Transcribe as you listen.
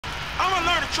I'ma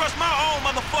learn to trust my own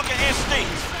motherfucking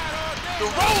instincts. The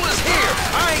roller's here.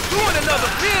 I ain't doing another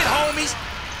bid, homies.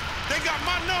 They got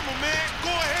my number, man.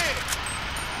 Go ahead.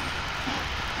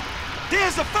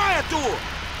 There's a fire door.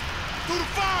 Through the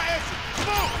fire exit.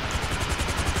 Come on.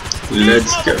 Let's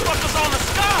go. Motherfuckers on the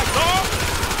sky, dog.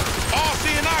 RC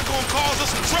and I gonna cause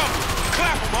us some trouble.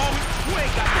 Clap them, homie. You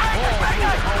ain't got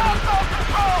the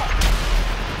ball.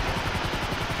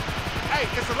 Hey,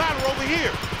 it's a ladder over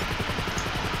here.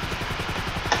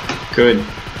 Good.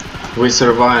 We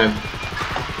survived.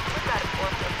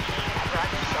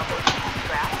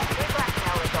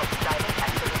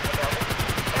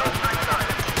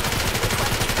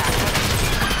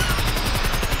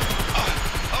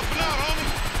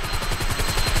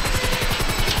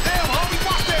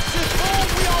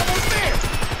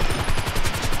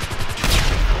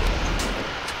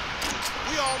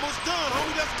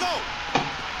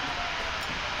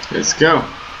 Let's go.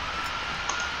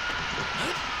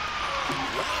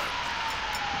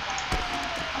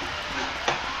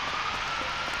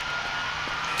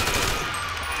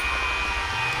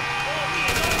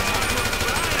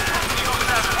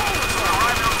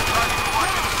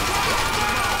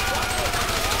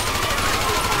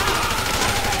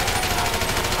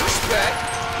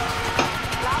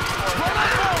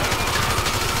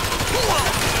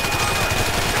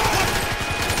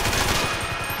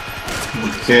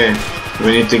 Okay,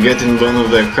 we need to get in one of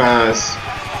the cars.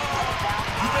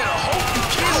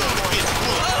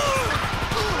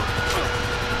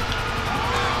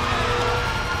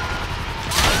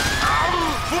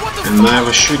 And I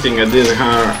was shooting at this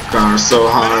car so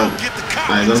hard,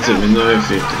 I don't even know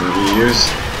if it can be used.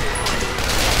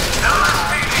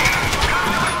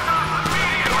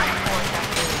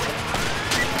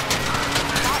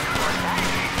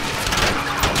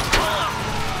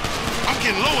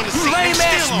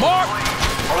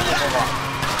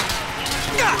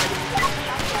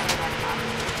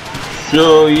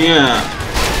 So yeah.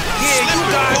 You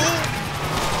got it.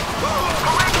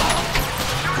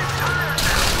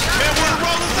 Man, where the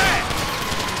rollers at?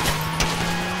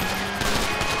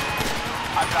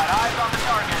 I've got eyes on the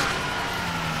target.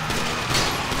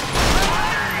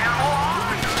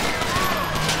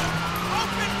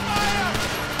 Open fire!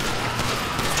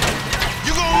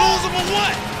 You gonna lose them or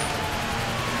what?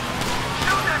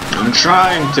 I'm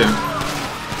trying to.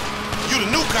 You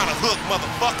the new kind of hook,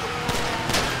 motherfucker.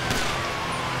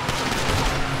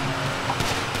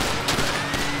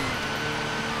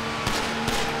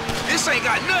 This ain't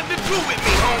got nothing to do with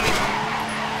me, homie.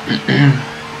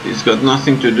 It's got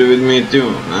nothing to do with me too,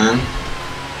 man.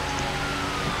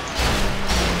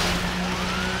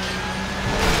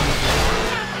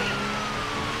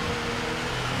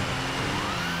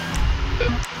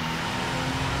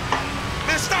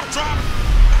 Man, stop driving.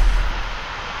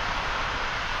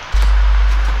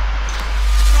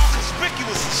 All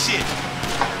conspicuous and shit.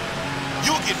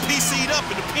 You'll get PC'd up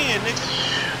in the pen, nigga.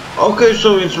 Okay,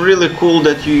 so it's really cool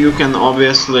that you can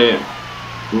obviously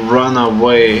run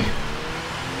away.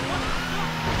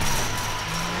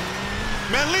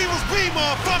 Man, leave us be,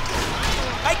 motherfucker.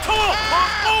 Hey, come on,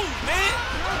 move, man.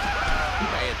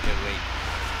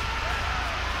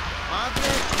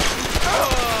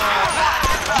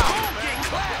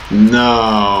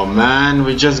 No, man,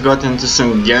 we just got into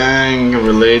some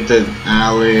gang-related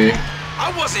alley.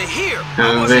 I wasn't here.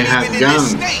 And they had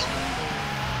guns.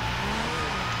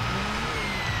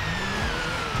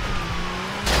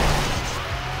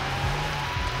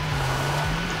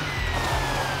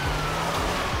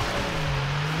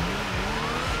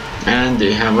 And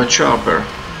they have a chopper.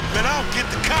 Man, I don't get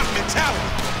the cop mentality.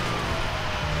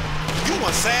 You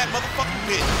one sad motherfucking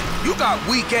bitch. You got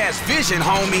weak-ass vision,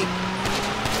 homie.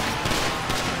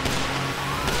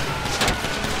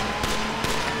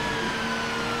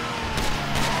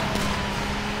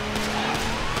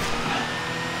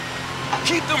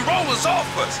 Keep them rollers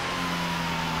off us.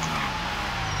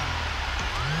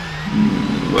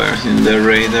 Where's in the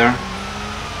radar?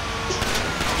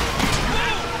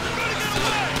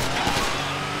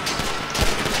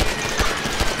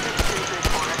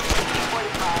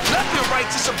 Nothing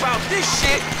righteous about this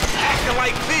shit. Acting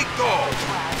like big dog.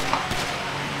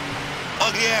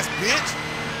 Ugly ass bitch.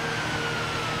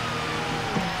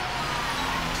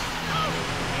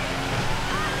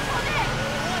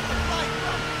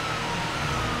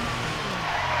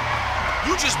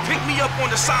 You just picked me up on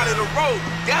the side of the road.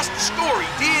 That's the story,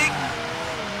 dig?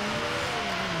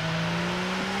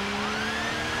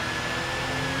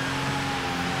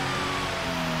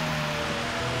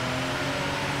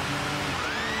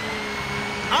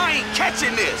 I ain't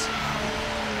catching this.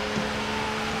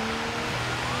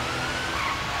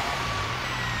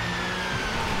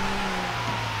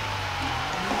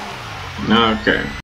 Okay.